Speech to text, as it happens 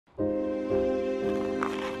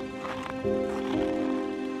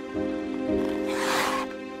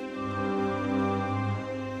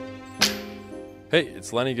Hey,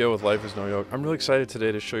 it's Lenny Gill with Life is No Yoke. I'm really excited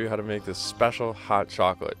today to show you how to make this special hot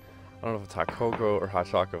chocolate. I don't know if it's hot cocoa or hot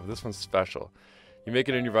chocolate, but this one's special. You make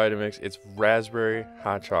it in your Vitamix. It's raspberry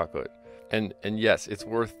hot chocolate. And yes, it's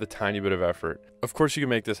worth the tiny bit of effort. Of course, you can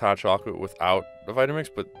make this hot chocolate without the Vitamix,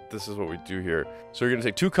 but this is what we do here. So you're gonna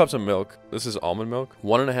take 2 cups of milk. This is almond milk,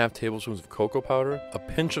 1.5 tablespoons of cocoa powder, a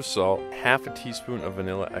pinch of salt, half a teaspoon of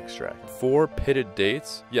vanilla extract, 4 pitted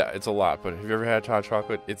dates. Yeah, it's a lot, but have you ever had hot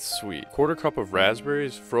chocolate? It's sweet. 1/4 cup of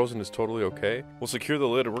raspberries, frozen is totally okay. We'll secure the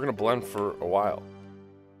lid and we're gonna blend for a while.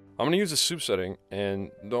 I'm gonna use a soup setting, and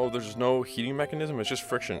no, there's no heating mechanism, it's just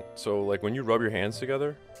friction. So like when you rub your hands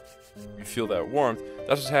together, you feel that warmth.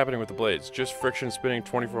 That's what's happening with the blades. Just friction spinning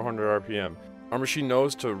 2400 RPM. Our machine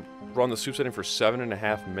knows to run the soup setting for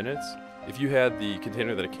 7.5 minutes. If you had the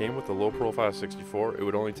container that it came with, the low profile 64, it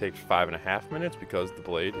would only take 5.5 minutes because the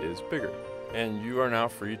blade is bigger. And you are now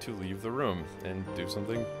free to leave the room and do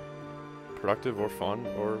something productive or fun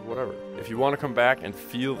or whatever. If you want to come back and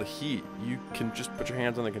feel the heat, you can just put your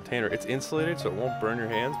hands on the container. It's insulated so it won't burn your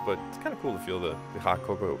hands, but it's kind of cool to feel the hot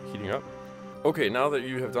cocoa heating up. Okay, now that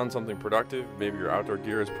you have done something productive, maybe your outdoor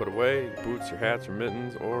gear is put away, your boots, your hats, your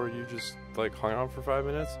mittens, or you just like hung out for 5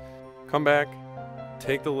 minutes, come back,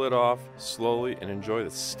 take the lid off slowly and enjoy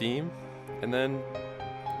the steam, and then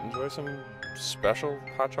enjoy some special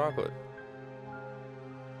hot chocolate.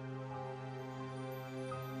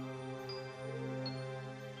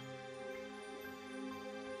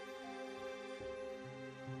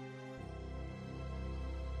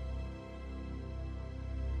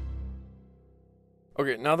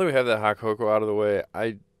 Okay, now that we have that hot cocoa out of the way,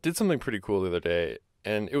 I did something pretty cool the other day,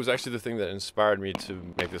 and it was actually the thing that inspired me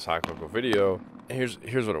to make this hot cocoa video. And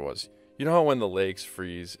here's what it was. You know how when the lakes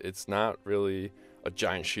freeze, it's not really a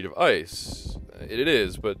giant sheet of ice. It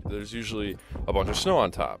is, but there's usually a bunch of snow on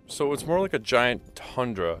top. So it's more like a giant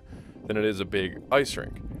tundra than it is a big ice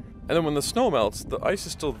rink. And then when the snow melts, the ice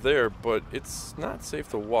is still there, but it's not safe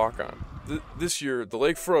to walk on. This year, the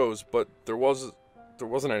lake froze, but there wasn't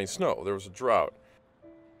any snow. There was a drought.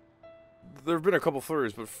 There have been a couple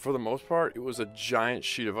flurries, but for the most part, it was a giant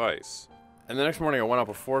sheet of ice. And the next morning, I went out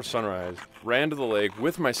before sunrise, ran to the lake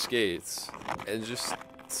with my skates, and just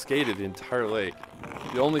skated the entire lake.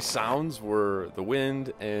 The only sounds were the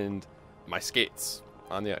wind and my skates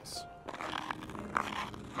on the ice.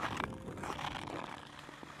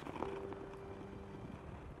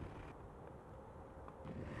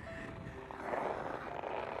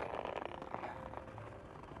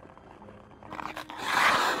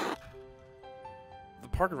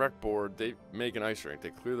 Park and Rec board, they make an ice rink.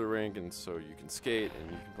 They clear the rink, and so you can skate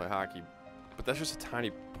and you can play hockey, but that's just a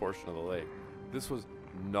tiny portion of the lake. This was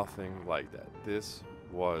nothing like that. This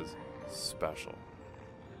was special.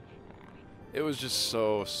 It was just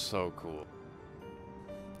so cool.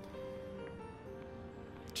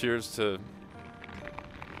 Cheers to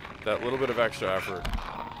that little bit of extra effort.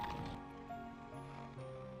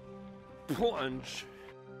 Plunge.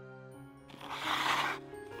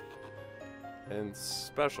 And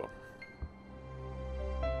special.